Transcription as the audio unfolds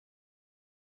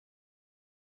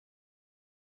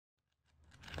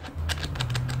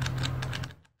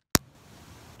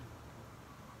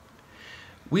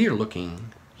We are looking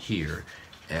here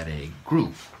at a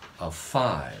group of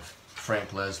 5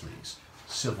 Frank Leslie's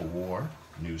Civil War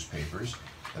newspapers,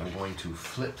 and I'm going to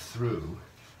flip through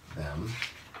them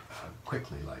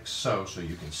quickly like so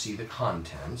you can see the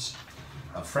contents.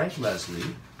 Frank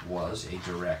Leslie was a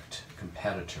direct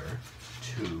competitor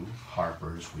to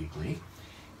Harper's Weekly,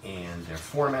 and their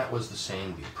format was the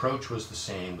same, the approach was the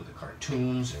same with the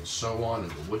cartoons and so on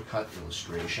and the woodcut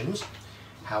illustrations.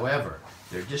 However,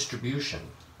 their distribution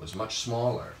was much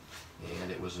smaller,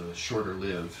 and it was a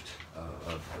shorter-lived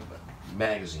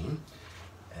magazine,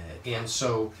 and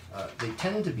so they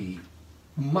tended to be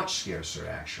much scarcer,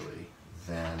 actually,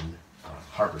 than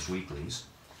Harper's Weeklies.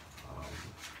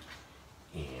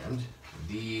 And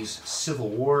these Civil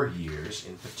War years,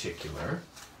 in particular,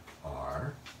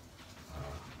 are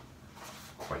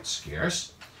quite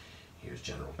scarce. Here's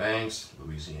General Banks,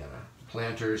 Louisiana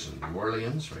planters in New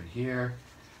Orleans, right here.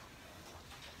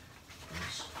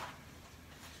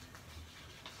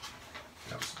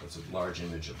 That's a large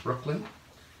image of Brooklyn.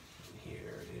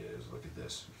 Here it is, look at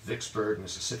this, Vicksburg,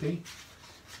 Mississippi.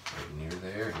 Right near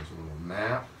there, here's a little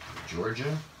map of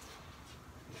Georgia.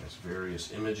 There's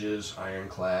various images,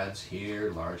 ironclads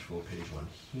here, large full page one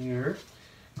here.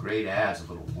 Great ads with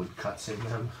little woodcuts in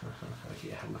them.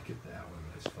 Yeah, look at that one,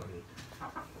 that's funny.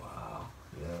 Wow,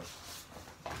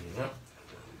 yeah. We've got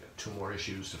 2 more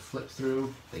issues to flip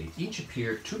through. They each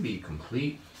appear to be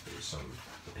complete. There's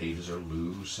the pages are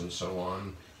loose and so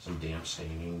on, some damp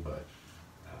staining, but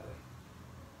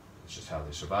it's just how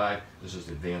they survive. This is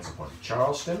the advance upon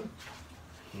Charleston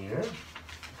here.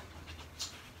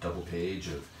 Double page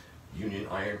of Union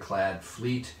ironclad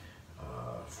fleet,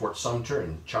 Fort Sumter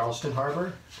and Charleston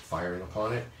Harbor, firing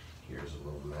upon it. Here's a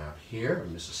little map here,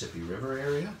 Mississippi River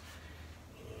area.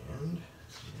 And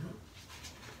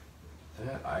yeah,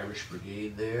 that Irish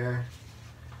Brigade there.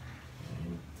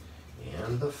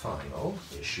 And the final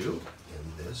issue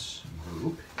in this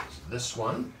group is this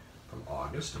one from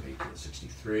August of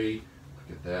 1863.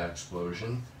 Look at that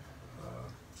explosion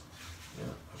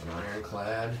of an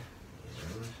ironclad.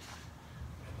 And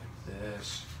like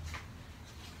this.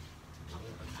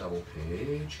 A double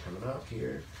page coming up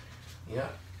here. Yeah.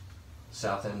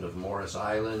 South end of Morris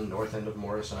Island, north end of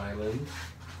Morris Island.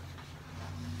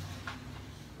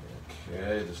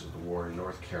 Okay, this is the war in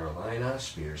North Carolina,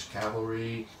 Spears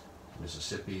Cavalry,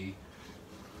 Mississippi.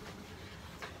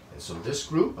 And so this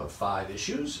group of 5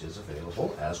 issues is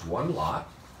available as one lot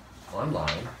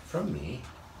online from me,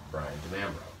 Brian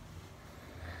DeMambro.